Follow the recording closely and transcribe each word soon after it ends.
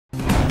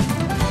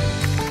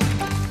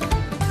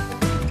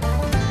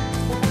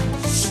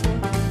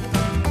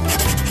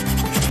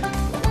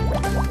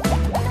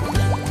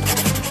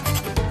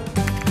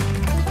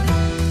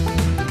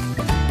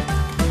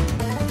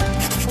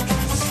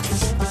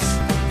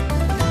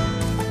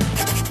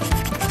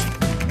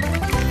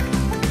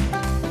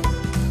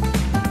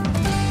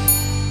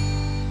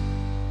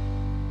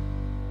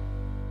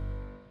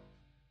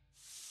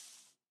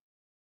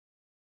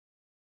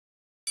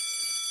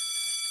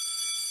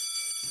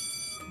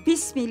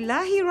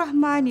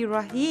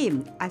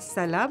Bismillahirrahmanirrahim.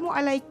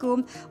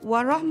 Assalamualaikum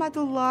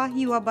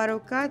warahmatullahi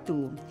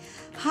wabarakatuh.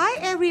 Hi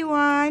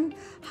everyone,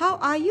 how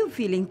are you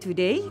feeling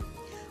today?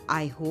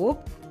 I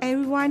hope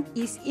everyone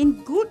is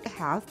in good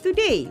health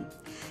today.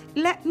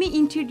 Let me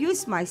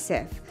introduce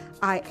myself.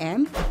 I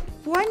am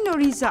Puan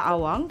Noriza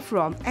Awang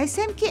from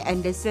SMK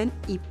Anderson,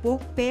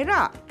 Ipoh,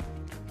 Perak.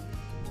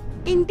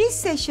 In this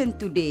session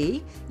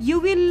today,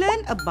 you will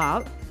learn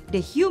about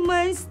the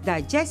human's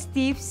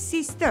digestive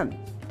system.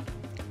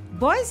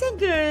 Boys and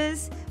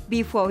girls,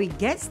 before we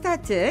get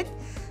started,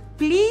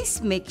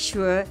 please make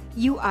sure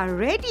you are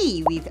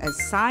ready with a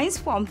Science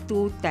Form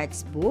 2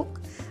 textbook,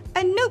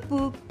 a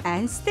notebook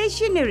and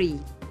stationery.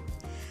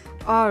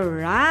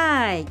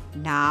 Alright,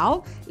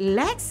 now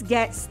let's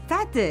get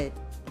started.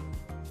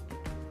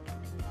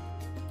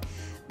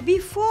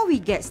 Before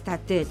we get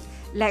started,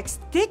 let's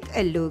take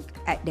a look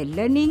at the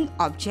learning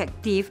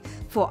objective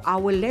for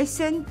our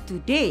lesson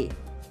today.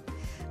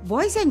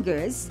 Boys and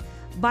girls,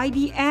 by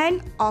the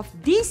end of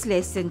this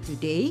lesson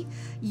today,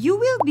 you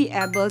will be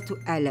able to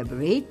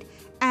elaborate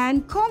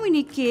and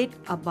communicate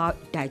about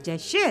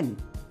digestion.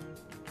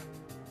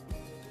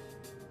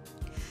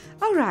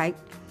 Alright,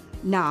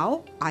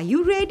 now are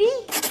you ready?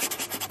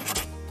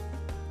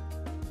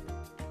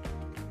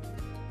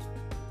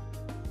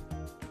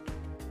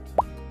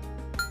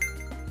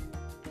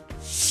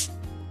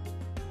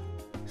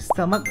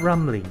 Stomach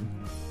rumbling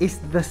is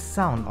the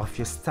sound of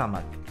your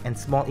stomach and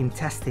small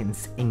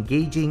intestines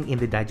engaging in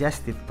the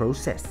digestive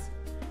process.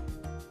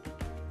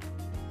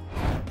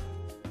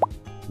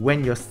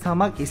 When your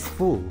stomach is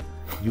full,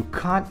 you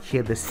can't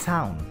hear the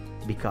sound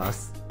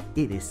because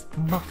it is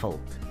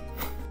muffled.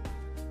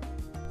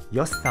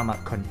 Your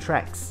stomach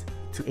contracts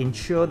to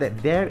ensure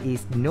that there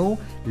is no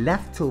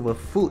leftover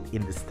food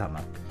in the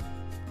stomach.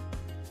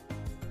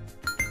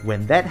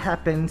 When that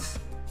happens,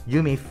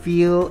 you may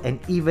feel and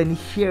even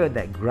hear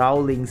that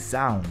growling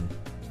sound.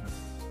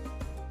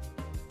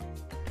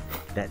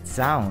 That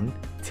sound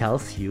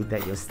tells you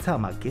that your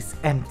stomach is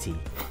empty,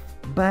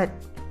 but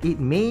it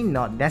may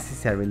not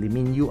necessarily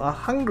mean you are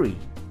hungry.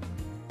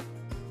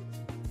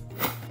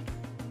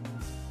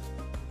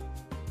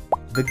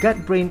 The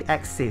gut-brain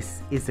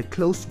axis is a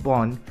close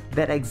bond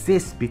that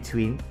exists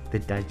between the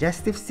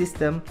digestive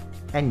system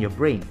and your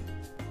brain.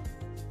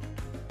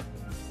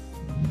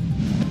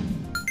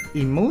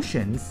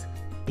 Emotions,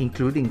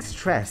 including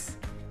stress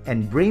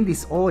and brain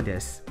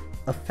disorders,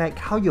 affect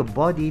how your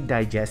body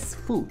digests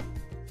food.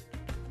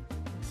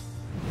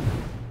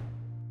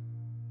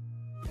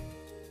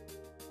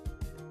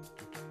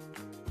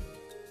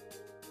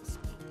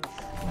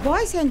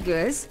 Boys and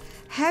girls,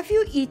 have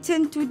you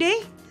eaten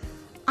today?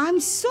 I'm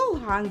so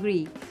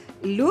hungry.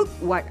 Look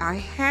what I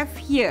have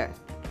here.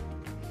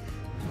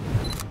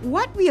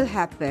 What will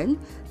happen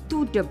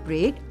to the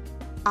bread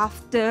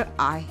after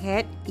I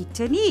had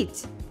eaten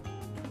it?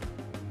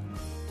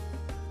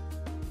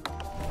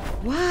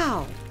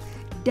 Wow,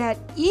 that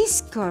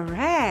is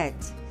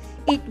correct.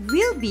 It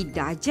will be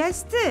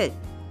digested.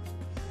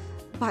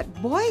 But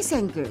boys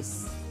and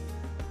girls,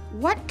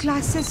 what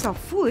classes of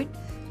food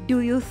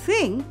do you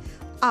think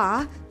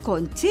are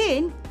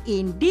contained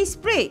in this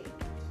bread?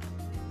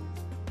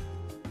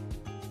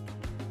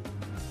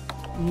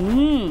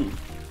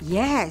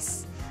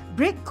 Yes,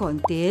 bread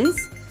contains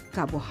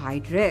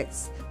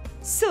carbohydrates.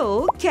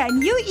 So,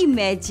 can you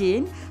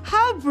imagine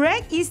how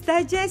bread is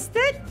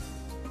digested?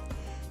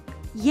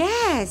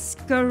 Yes,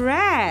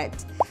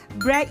 correct.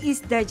 Bread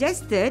is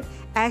digested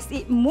as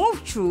it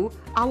moves through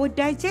our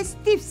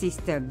digestive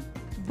system.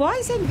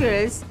 Boys and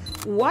girls,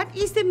 what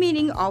is the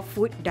meaning of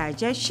food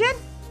digestion?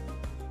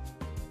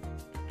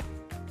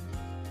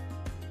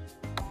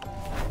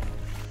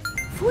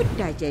 Food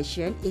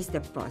digestion is the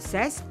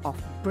process of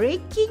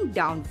breaking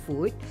down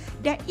food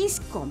that is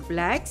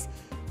complex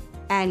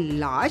and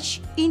large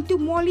into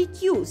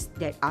molecules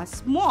that are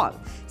small,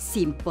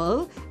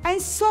 simple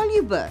and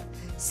soluble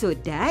so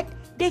that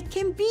they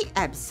can be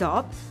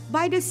absorbed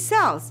by the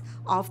cells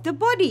of the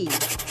body.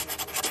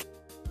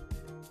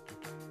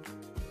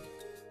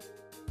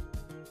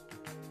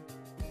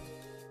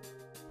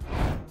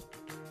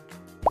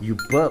 You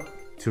burp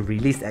to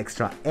release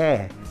extra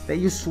air that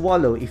you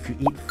swallow if you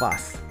eat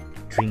fast,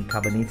 drink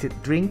carbonated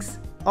drinks,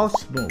 or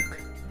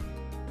smoke.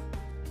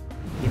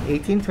 In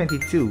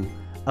 1822,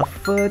 a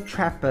fur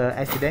trapper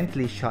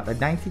accidentally shot a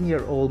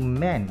 19-year-old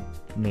man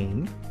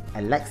named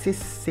Alexis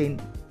Saint.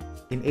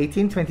 In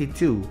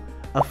 1822,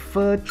 a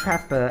fur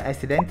trapper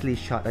accidentally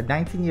shot a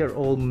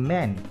 19-year-old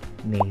man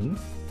named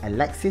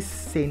Alexis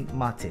Saint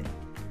Martin.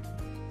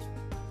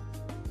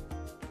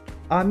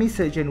 Army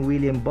Surgeon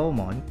William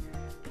Beaumont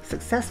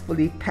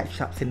successfully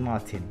patched up Saint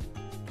Martin,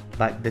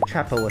 but the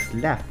trapper was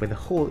left with a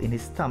hole in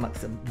his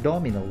stomach's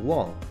abdominal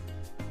wall,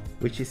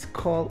 which is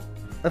called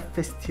a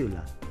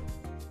fistula.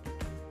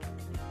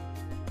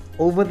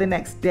 Over the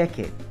next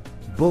decade,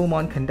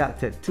 Beaumont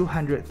conducted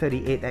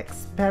 238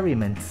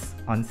 experiments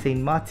on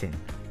Saint Martin,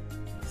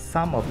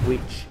 some of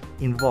which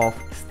involved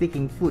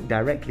sticking food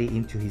directly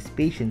into his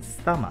patient's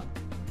stomach.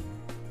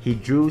 He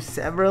drew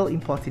several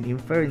important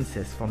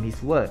inferences from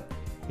his work,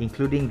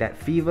 including that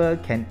fever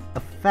can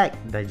affect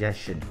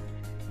digestion,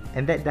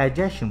 and that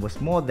digestion was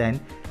more than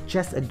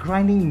just a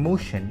grinding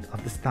motion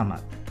of the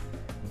stomach,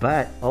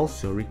 but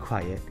also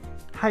required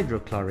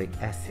hydrochloric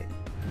acid.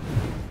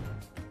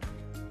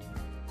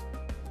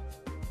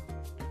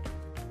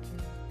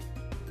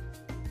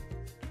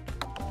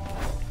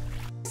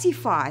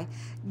 Classify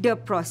the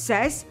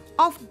process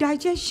of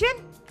digestion.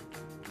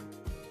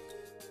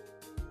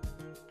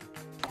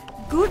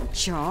 Good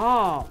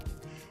job!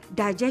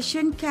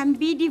 Digestion can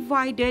be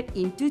divided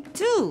into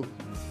two.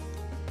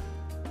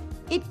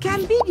 It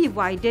can be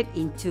divided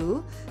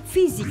into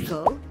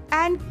physical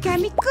and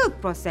chemical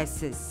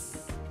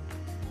processes.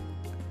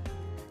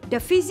 The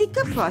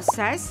physical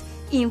process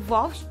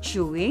involves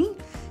chewing,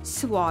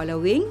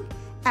 swallowing,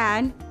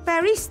 and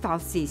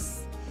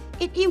peristalsis.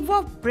 It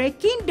involves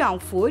breaking down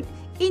food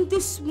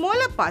into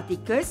smaller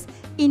particles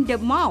in the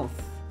mouth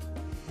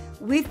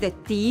with the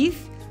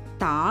teeth,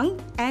 tongue,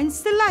 and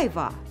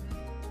saliva.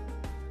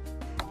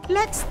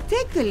 Let's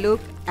take a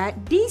look at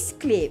this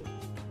clip.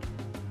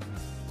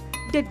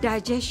 The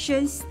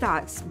digestion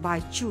starts by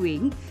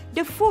chewing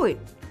the food.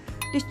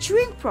 The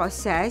chewing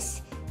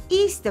process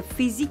is the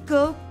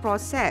physical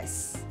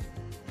process,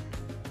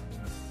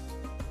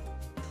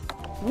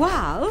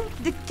 while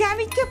the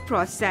chemical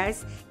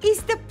process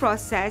is the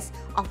process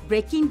of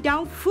breaking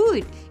down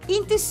food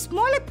into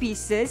smaller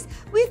pieces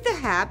with the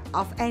help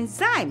of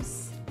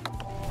enzymes.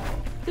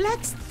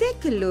 Let's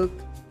take a look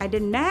at the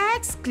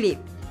next clip.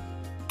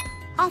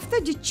 After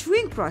the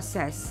chewing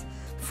process,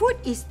 food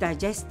is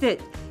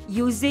digested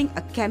using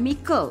a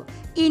chemical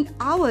in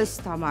our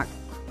stomach.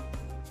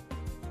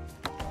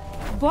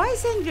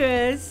 Boys and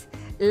girls,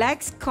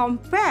 let's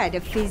compare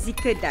the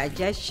physical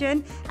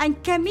digestion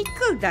and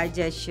chemical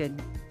digestion.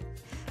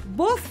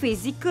 Both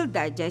physical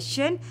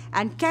digestion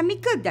and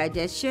chemical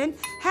digestion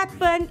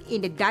happen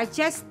in the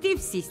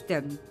digestive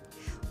system,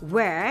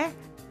 where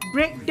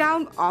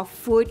breakdown of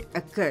food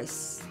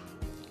occurs.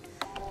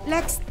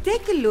 Let's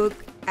take a look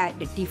at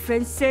the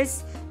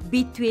differences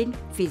between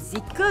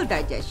physical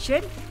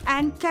digestion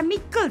and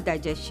chemical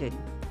digestion.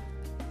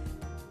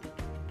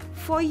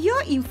 For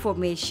your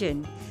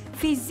information,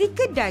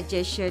 physical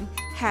digestion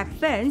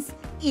happens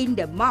in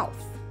the mouth,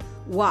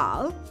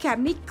 while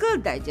chemical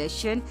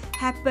digestion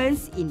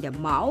happens in the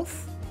mouth,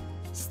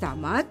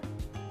 stomach,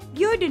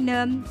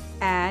 duodenum,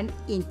 and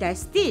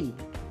intestine.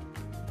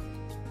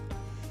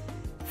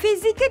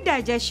 Physical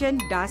digestion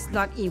does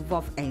not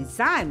involve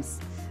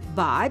enzymes,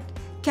 but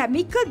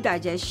chemical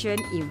digestion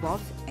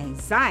involves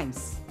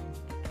enzymes.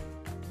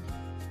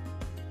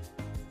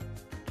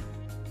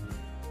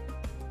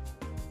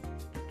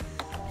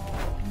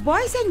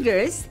 Boys and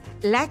girls,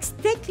 let's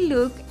take a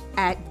look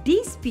at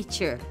this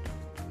picture.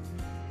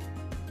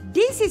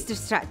 This is the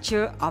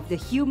structure of the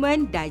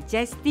human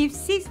digestive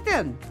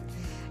system.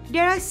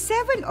 There are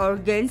 7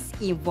 organs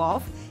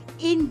involved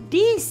in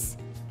this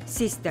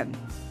system.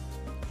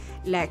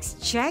 Let's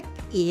check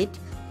it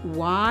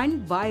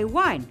one by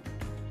one.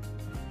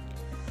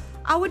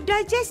 Our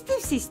digestive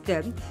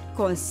system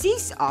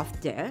consists of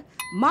the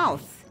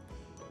mouth,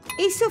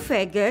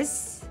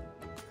 esophagus,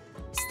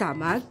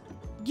 stomach,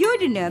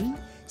 duodenum,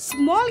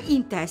 small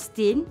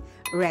intestine,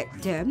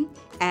 rectum,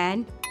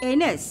 and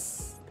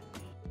anus.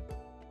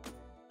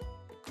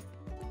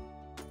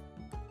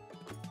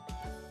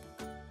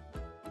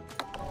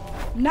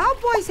 Now,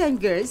 boys and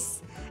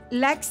girls,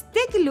 let's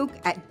take a look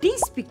at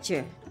this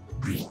picture.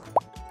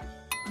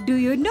 Do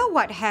you know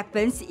what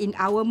happens in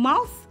our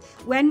mouth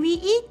when we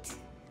eat?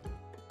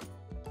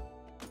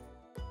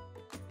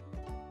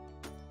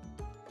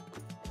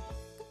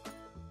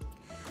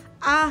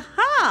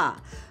 Aha!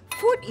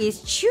 Food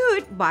is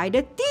chewed by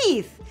the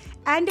teeth,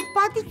 and the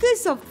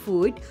particles of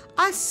food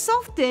are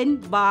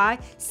softened by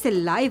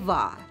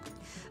saliva.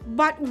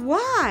 But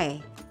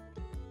why?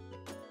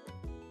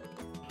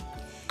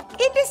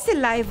 In the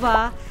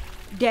saliva,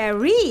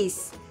 there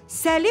is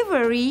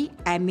salivary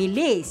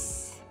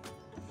amylase.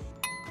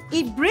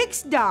 It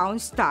breaks down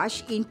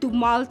starch into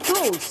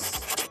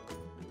maltose.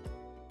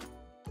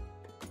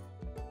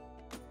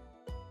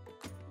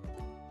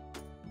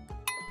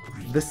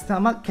 The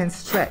stomach can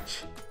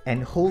stretch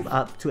and hold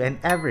up to an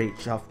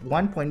average of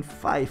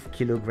 1.5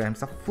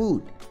 kilograms of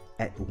food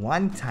at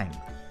one time,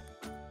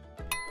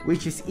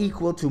 which is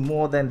equal to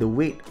more than the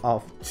weight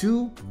of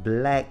 2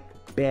 black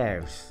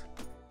bears.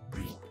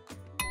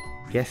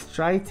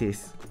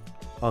 Gastritis,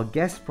 or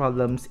gas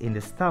problems in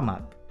the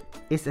stomach,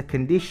 is a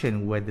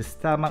condition where the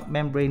stomach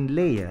membrane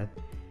layer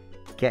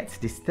gets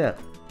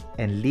disturbed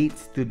and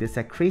leads to the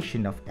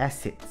secretion of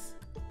acids.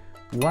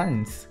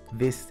 Once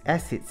these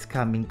acids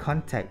come in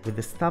contact with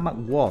the stomach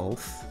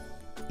walls,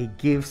 it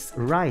gives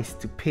rise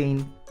to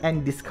pain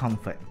and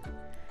discomfort.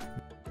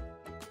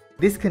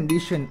 This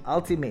condition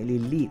ultimately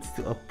leads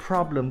to a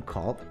problem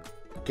called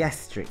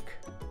gastric.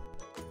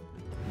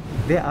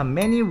 There are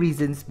many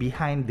reasons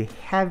behind the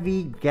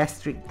heavy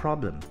gastric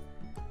problem,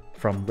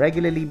 from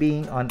regularly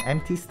being on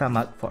empty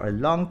stomach for a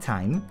long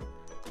time,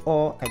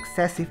 or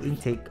excessive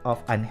intake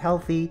of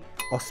unhealthy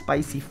or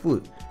spicy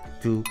food,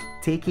 to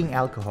taking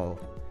alcohol,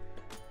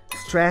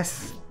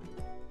 stress,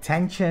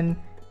 Tension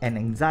and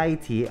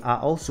anxiety are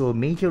also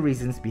major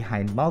reasons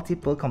behind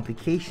multiple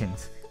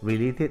complications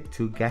related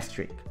to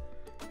gastric.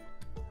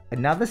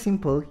 Another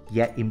simple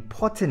yet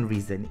important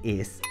reason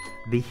is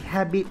the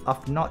habit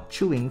of not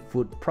chewing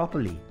food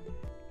properly.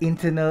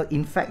 Internal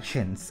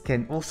infections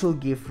can also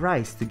give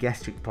rise to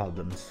gastric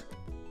problems.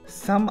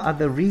 Some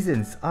other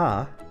reasons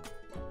are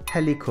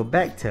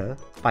Helicobacter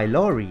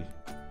pylori.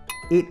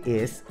 It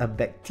is a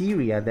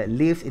bacteria that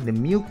lives in the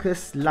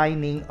mucous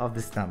lining of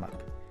the stomach.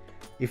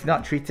 If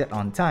not treated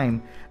on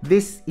time,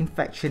 this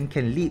infection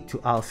can lead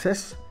to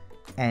ulcers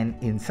and,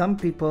 in some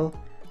people,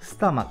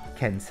 stomach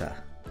cancer.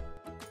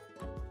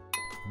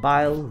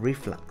 Bile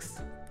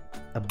reflux,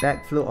 a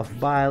backflow of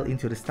bile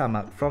into the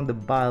stomach from the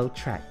bile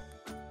tract.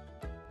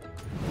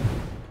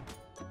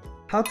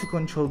 How to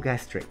control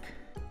gastric?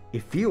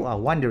 If you are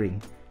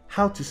wondering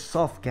how to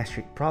solve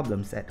gastric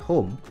problems at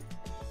home,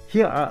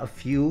 here are a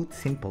few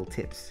simple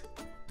tips.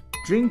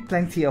 Drink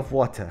plenty of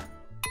water.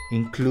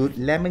 Include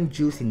lemon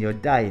juice in your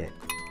diet.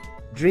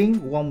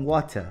 Drink warm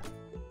water.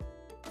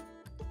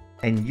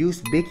 And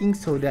use baking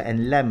soda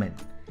and lemon,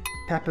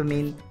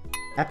 peppermint,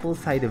 apple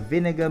cider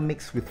vinegar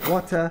mixed with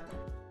water,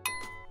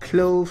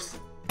 cloves,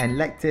 and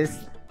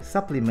lactose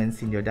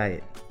supplements in your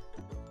diet.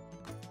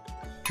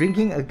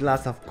 Drinking a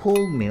glass of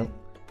cold milk,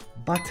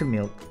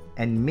 buttermilk,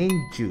 and mint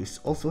juice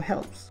also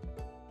helps.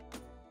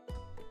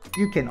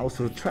 You can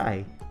also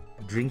try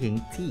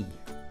drinking tea.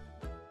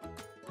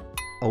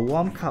 A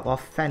warm cup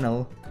of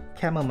fennel,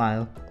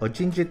 chamomile, or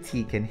ginger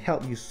tea can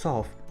help you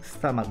solve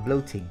stomach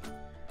bloating,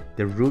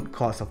 the root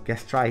cause of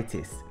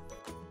gastritis.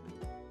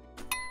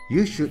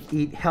 You should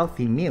eat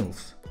healthy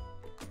meals.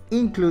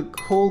 Include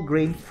whole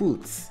grain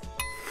foods,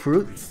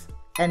 fruits,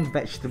 and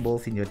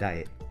vegetables in your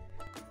diet.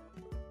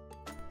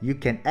 You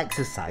can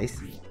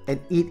exercise and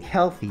eat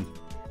healthy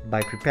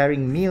by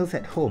preparing meals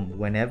at home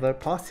whenever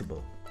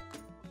possible.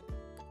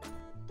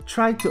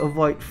 Try to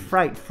avoid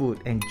fried food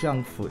and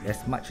junk food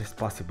as much as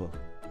possible.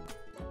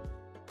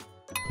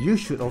 You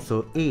should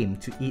also aim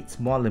to eat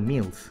smaller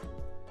meals.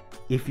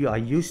 If you are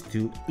used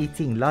to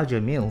eating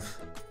larger meals,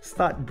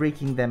 start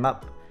breaking them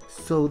up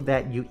so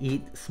that you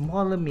eat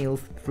smaller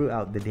meals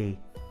throughout the day.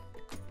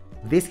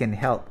 This can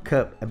help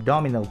curb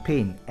abdominal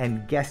pain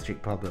and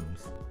gastric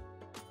problems.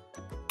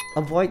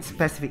 Avoid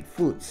specific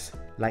foods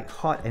like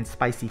hot and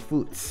spicy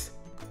foods,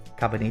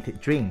 carbonated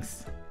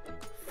drinks,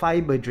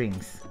 fiber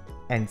drinks,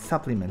 and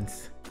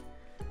supplements,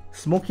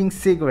 smoking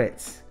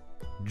cigarettes,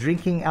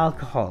 drinking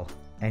alcohol,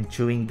 and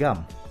chewing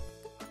gum.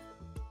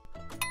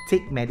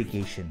 Take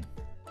medication.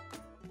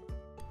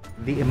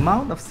 The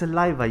amount of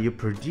saliva you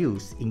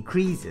produce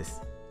increases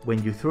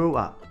when you throw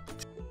up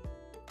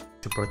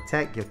to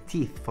protect your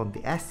teeth from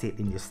the acid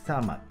in your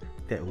stomach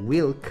that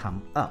will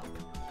come up.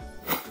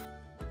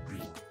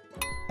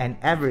 An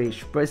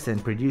average person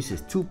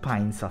produces 2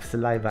 pints of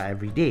saliva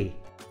every day.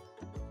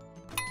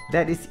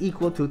 That is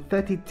equal to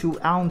 32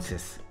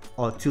 ounces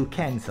or 2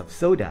 cans of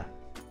soda.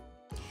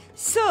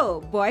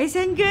 So, boys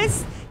and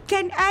girls,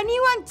 can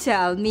anyone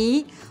tell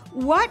me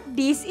what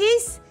this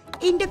is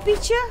in the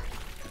picture?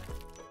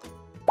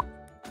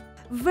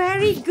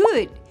 Very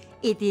good.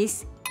 It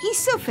is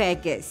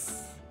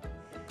esophagus.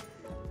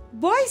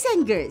 Boys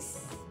and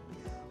girls,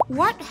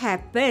 what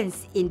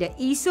happens in the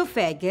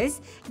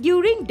esophagus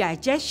during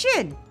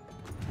digestion?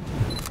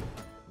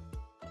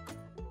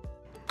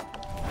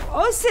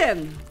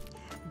 Awesome!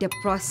 The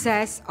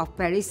process of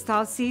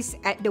peristalsis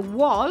at the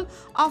wall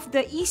of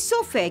the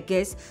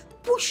esophagus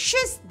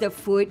pushes the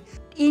food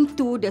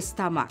into the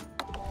stomach.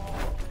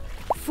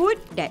 Food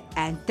that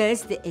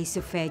enters the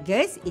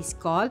esophagus is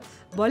called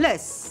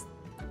bolus.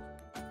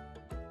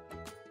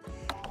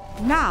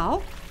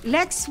 Now,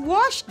 let's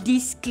watch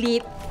this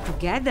clip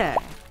together.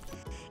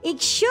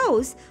 It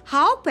shows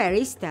how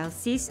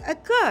peristalsis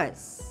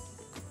occurs.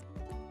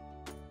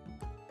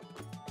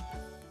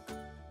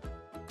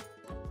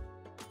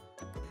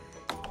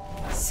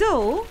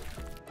 So,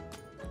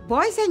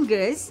 boys and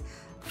girls,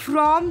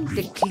 from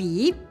the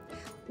clip,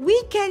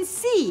 we can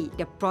see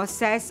the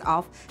process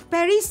of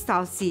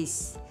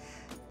peristalsis.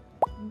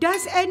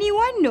 Does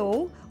anyone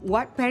know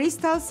what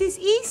peristalsis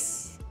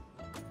is?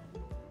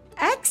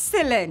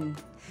 Excellent!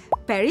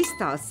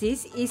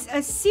 Peristalsis is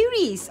a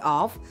series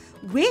of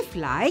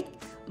wave-like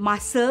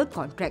muscle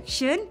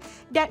contraction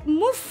that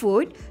move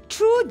food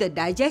through the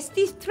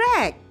digestive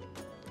tract.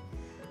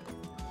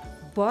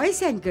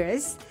 Boys and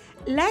girls,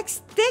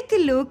 let's take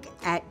a look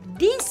at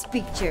this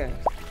picture.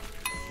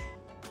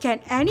 Can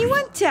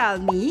anyone tell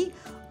me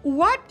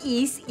what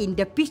is in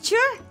the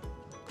picture?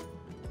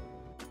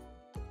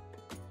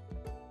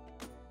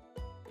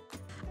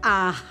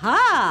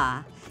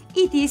 Aha!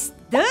 It is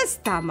the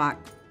stomach.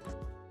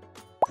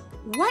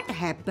 What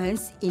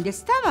happens in the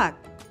stomach?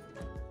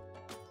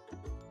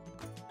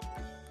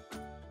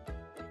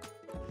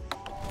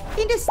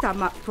 In the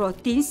stomach,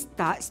 protein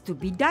starts to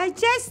be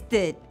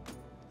digested.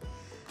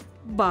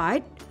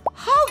 But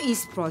how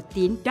is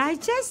protein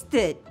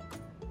digested?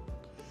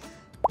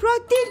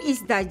 Protein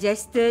is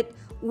digested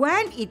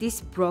when it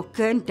is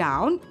broken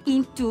down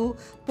into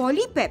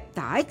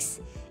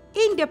polypeptides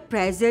in the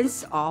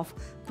presence of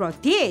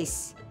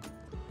protease.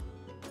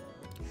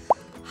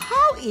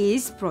 How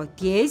is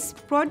protease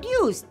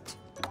produced?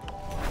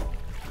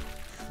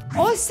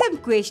 Awesome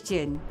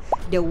question.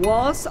 The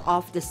walls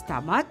of the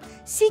stomach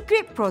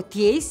secrete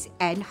protease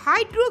and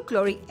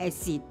hydrochloric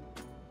acid.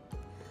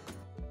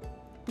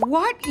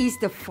 What is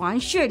the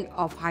function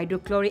of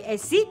hydrochloric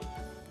acid?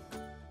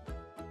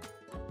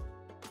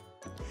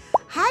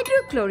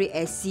 Hydrochloric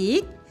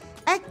acid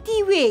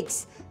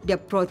activates the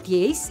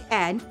protease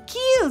and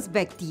kills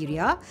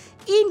bacteria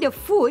in the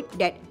food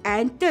that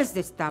enters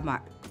the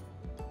stomach.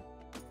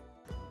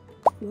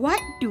 What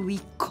do we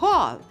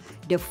call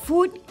the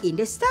food in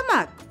the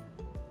stomach?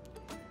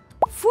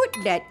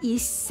 Food that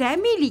is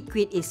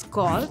semi-liquid is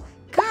called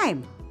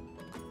chyme.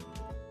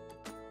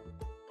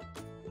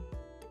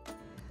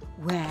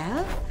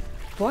 Well,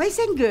 boys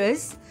and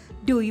girls,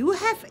 do you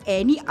have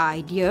any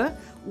idea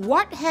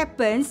what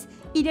happens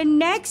in the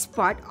next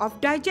part of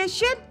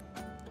digestion?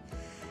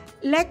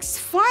 Let's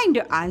find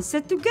the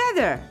answer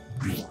together.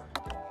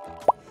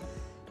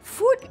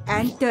 Food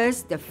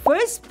enters the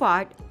first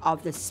part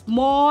of the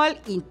small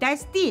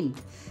intestine,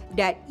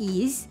 that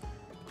is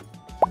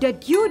the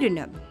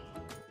duodenum.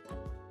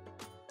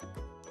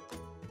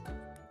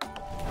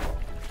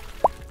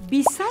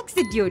 Besides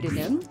the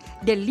duodenum,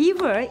 the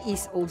liver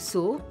is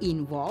also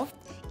involved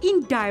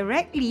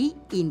indirectly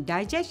in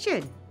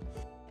digestion.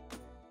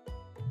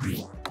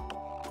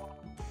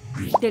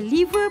 The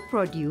liver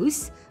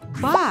produces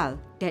bile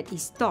that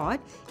is stored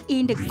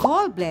in the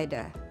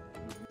gallbladder.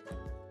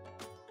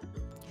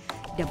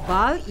 The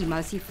bile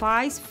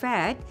emulsifies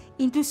fat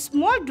into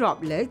small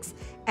droplets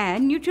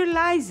and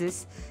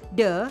neutralizes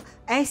the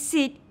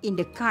acid in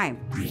the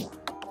chyme.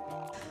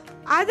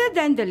 Other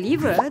than the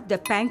liver, the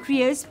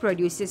pancreas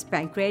produces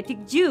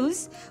pancreatic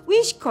juice,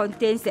 which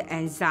contains the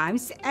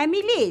enzymes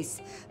amylase,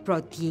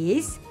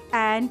 protease,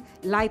 and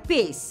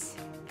lipase.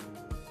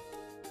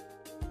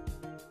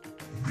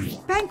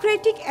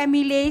 Pancreatic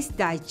amylase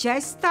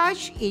digests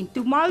starch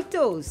into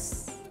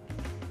maltose.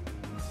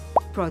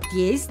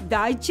 Protease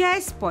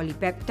digests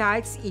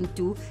polypeptides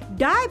into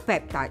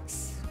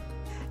dipeptides.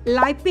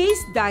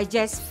 Lipase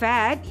digests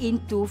fat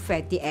into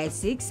fatty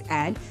acids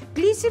and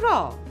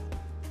glycerol.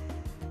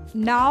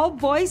 Now,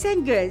 boys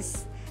and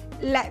girls,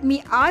 let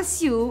me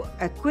ask you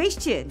a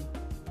question.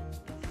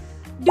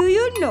 Do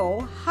you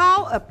know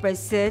how a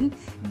person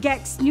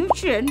gets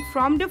nutrients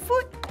from the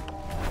food?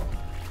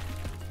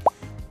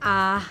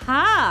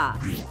 Aha!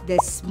 The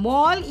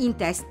small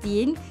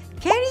intestine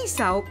carries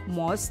out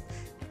most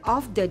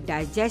of the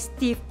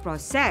digestive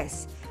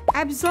process,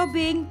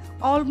 absorbing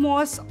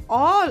almost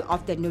all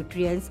of the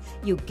nutrients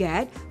you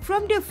get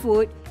from the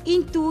food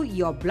into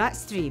your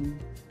bloodstream.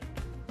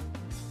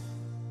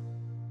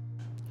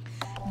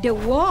 The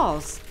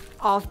walls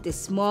of the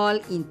small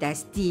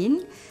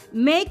intestine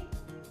make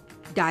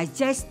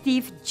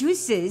digestive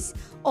juices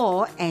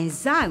or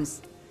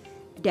enzymes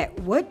that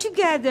work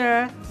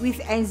together with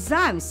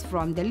enzymes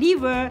from the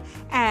liver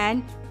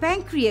and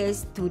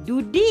pancreas to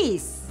do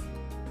this.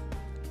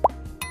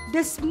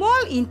 The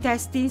small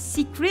intestine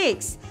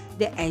secretes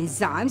the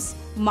enzymes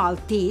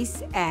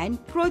maltase and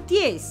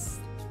protease.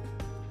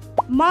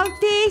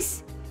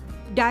 Maltase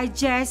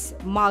digests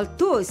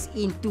maltose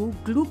into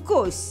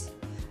glucose.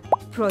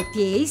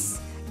 Protease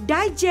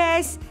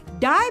digests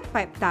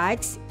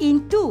dipeptides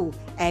into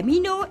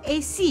amino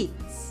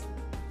acids.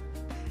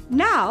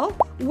 Now,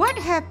 what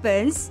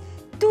happens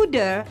to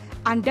the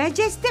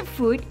undigested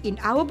food in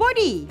our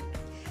body?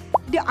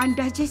 The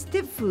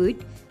undigested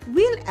food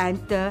will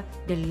enter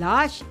the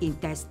large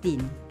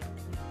intestine.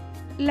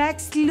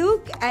 Let's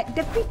look at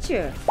the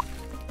picture.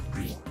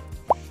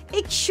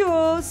 It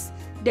shows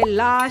the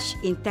large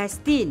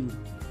intestine.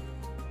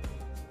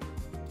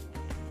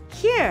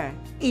 Here,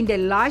 in the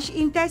large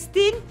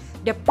intestine,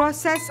 the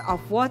process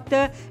of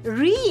water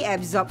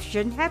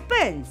reabsorption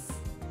happens.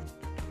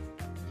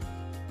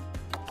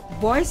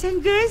 Boys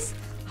and girls,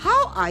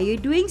 how are you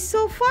doing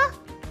so far?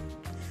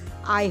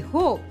 I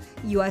hope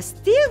you are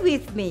still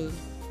with me.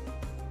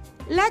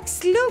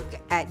 Let's look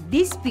at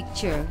this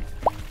picture.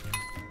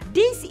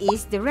 This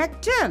is the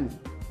rectum.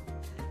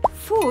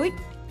 Food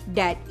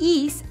that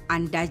is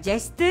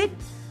undigested,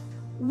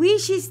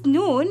 which is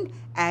known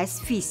as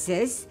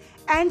feces,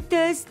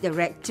 enters the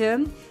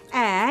rectum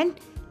and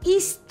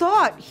is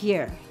stored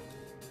here.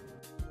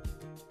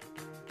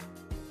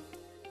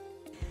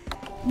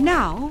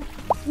 Now,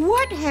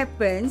 what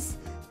happens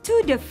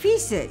to the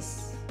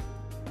feces?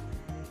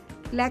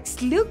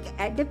 Let's look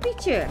at the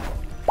picture.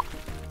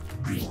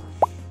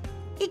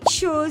 It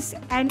shows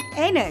an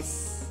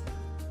anus.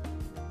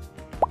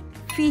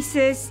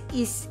 Feces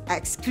is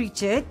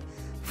excreted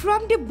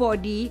from the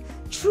body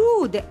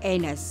through the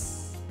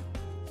anus.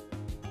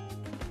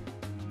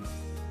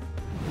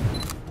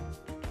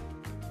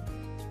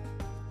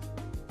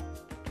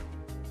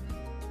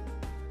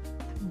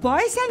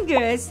 Boys and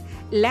girls,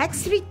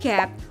 let's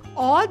recap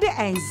all the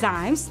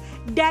enzymes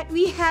that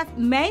we have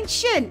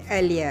mentioned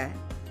earlier.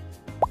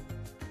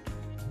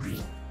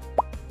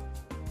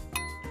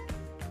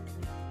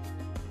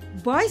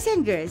 Boys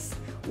and girls,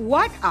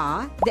 What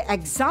are the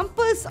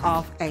examples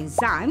of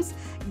enzymes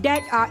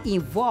that are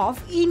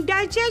involved in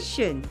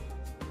digestion?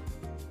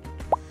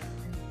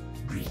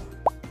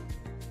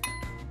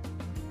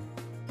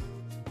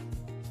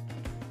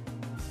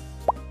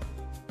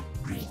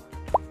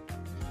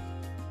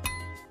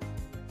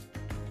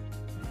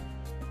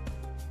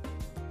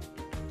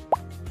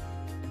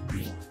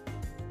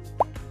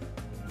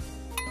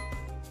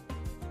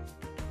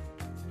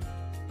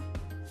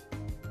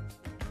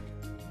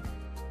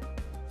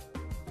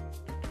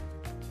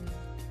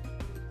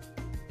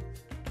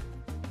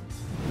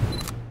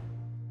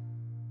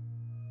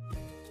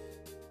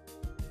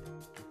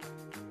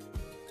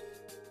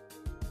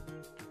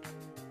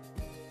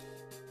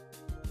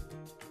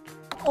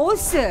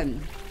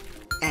 Awesome!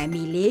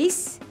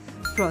 Amylase,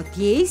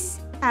 protease,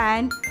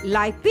 and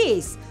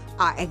lipase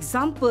are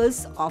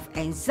examples of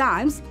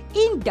enzymes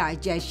in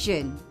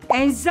digestion.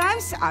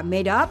 Enzymes are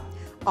made up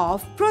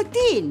of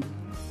protein.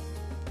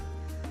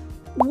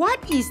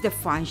 What is the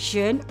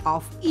function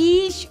of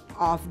each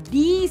of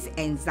these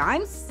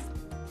enzymes?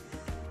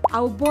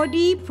 Our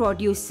body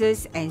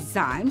produces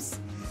enzymes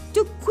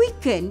to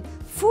quicken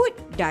food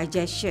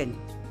digestion.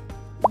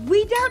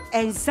 Without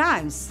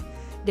enzymes,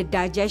 the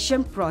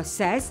digestion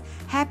process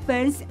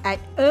happens at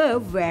a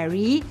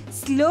very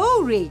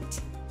slow rate.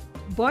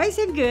 Boys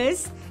and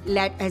girls,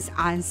 let us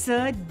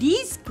answer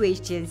these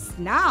questions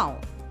now.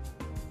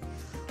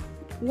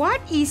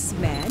 What is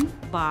meant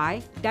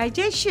by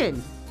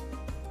digestion?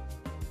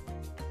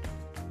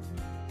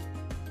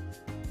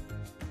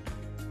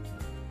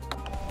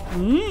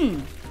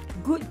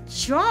 Good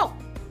job,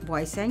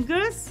 boys and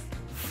girls.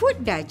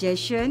 Food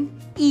digestion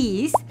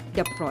is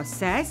the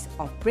process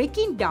of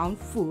breaking down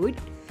food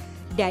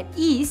that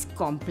is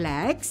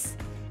complex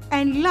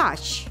and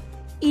large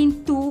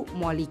into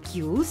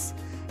molecules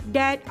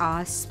that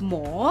are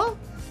small,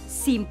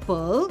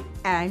 simple,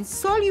 and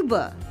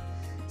soluble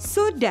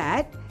so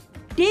that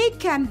they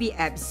can be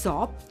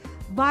absorbed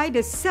by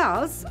the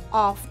cells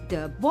of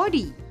the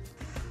body.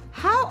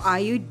 How are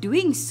you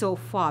doing so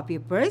far,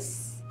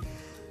 pupils?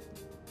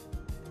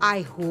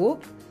 I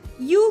hope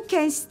you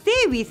can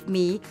stay with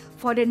me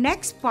for the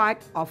next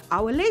part of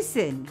our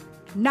lesson.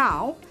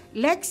 Now,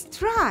 let's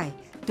try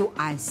to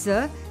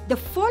answer the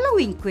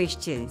following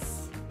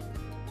questions.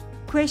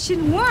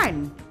 Question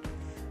 1.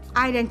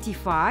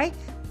 Identify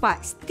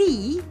parts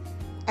T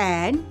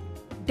and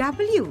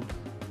W.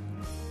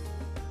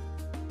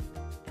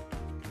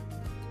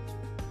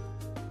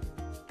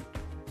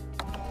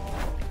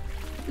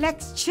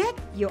 Let's check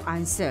your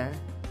answer.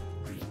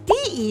 T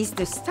is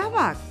the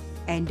stomach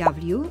and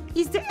W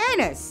is the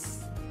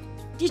anus.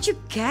 Did you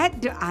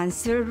get the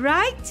answer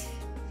right?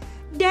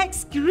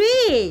 That's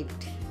great!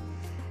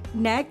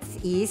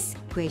 Next is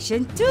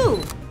question 2.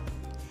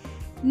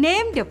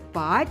 Name the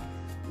part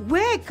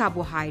where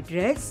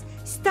carbohydrates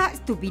start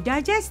to be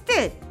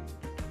digested.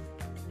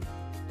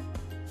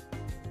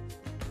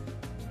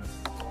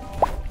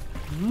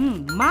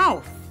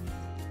 Mouth.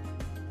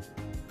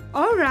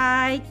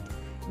 Alright,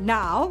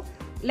 now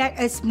let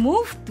us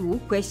move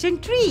to question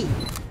 3.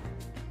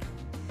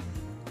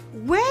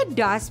 Where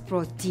does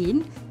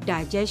protein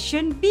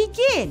digestion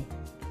begin?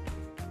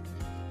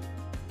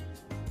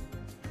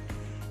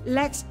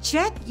 Let's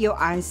check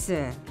your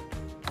answer.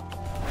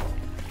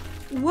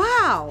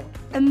 Wow!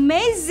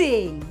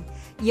 Amazing!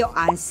 Your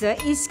answer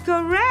is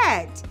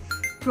correct.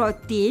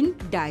 Protein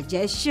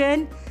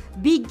digestion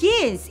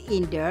begins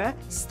in the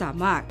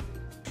stomach.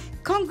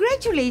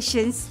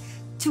 Congratulations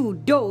to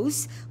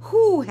those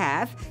who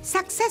have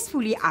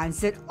successfully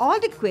answered all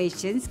the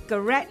questions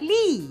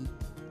correctly.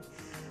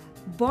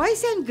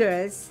 Boys and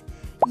girls,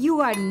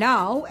 you are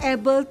now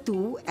able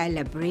to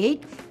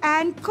elaborate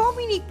and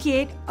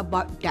communicate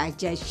about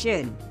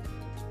digestion.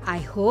 I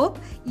hope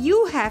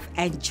you have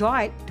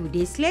enjoyed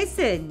today's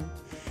lesson.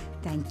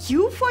 Thank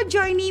you for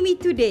joining me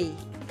today.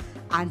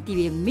 Until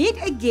we meet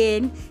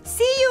again,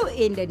 see you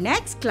in the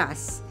next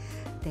class.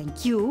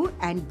 Thank you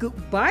and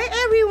goodbye,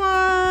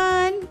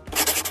 everyone.